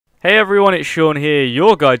Hey everyone, it's Sean here,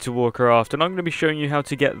 your guide to Warcraft, and I'm going to be showing you how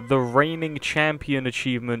to get the Reining Champion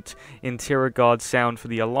achievement in Tirigarde Sound for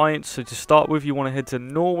the Alliance. So to start with, you want to head to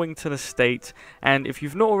Norwington Estate, and if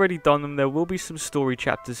you've not already done them, there will be some story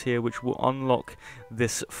chapters here which will unlock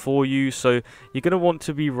this for you. So you're going to want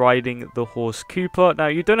to be riding the horse Cooper. Now,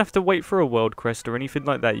 you don't have to wait for a world crest or anything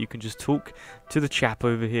like that. You can just talk to the chap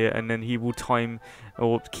over here, and then he will time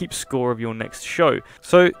or keep score of your next show.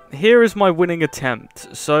 So here is my winning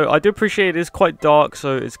attempt. So I do appreciate it is quite dark,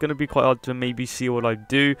 so it's going to be quite hard to maybe see what I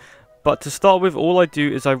do. But to start with, all I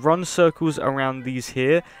do is I run circles around these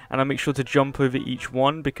here, and I make sure to jump over each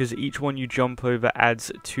one, because each one you jump over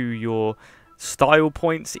adds to your style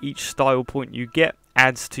points. Each style point you get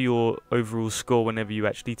adds to your overall score whenever you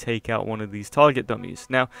actually take out one of these target dummies.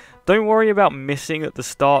 Now, don't worry about missing at the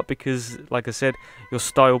start, because like I said, your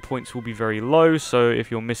style points will be very low, so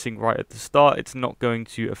if you're missing right at the start, it's not going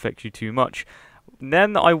to affect you too much.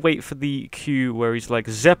 Then I wait for the cue where he's like,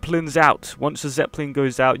 Zeppelin's out. Once the Zeppelin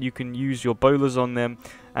goes out, you can use your bowlers on them,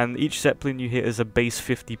 and each Zeppelin you hit is a base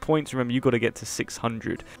 50 points. Remember, you've got to get to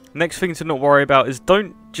 600. Next thing to not worry about is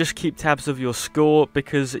don't just keep tabs of your score,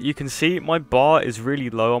 because you can see my bar is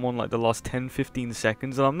really low. I'm on like the last 10-15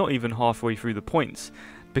 seconds, and I'm not even halfway through the points.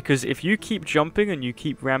 Because if you keep jumping and you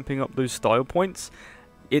keep ramping up those style points,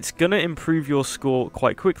 it's going to improve your score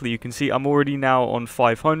quite quickly. You can see I'm already now on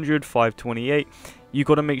 500, 528. You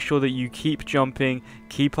got to make sure that you keep jumping,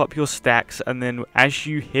 keep up your stacks, and then as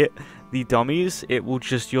you hit the dummies, it will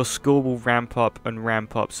just, your score will ramp up and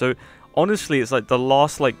ramp up. So honestly, it's like the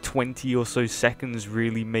last like 20 or so seconds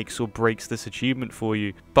really makes or breaks this achievement for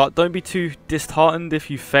you. But don't be too disheartened if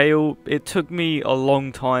you fail. It took me a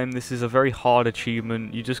long time. This is a very hard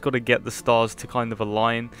achievement. You just got to get the stars to kind of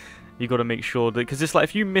align. You got to make sure that, because it's like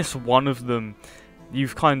if you miss one of them,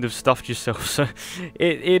 you've kind of stuffed yourself. So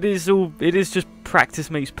it is just practice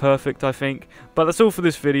makes perfect, I think. But that's all for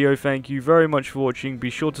this video. Thank you very much for watching. Be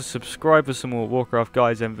sure to subscribe for some more Warcraft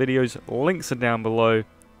guides and videos. Links are down below.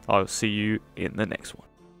 I'll see you in the next one.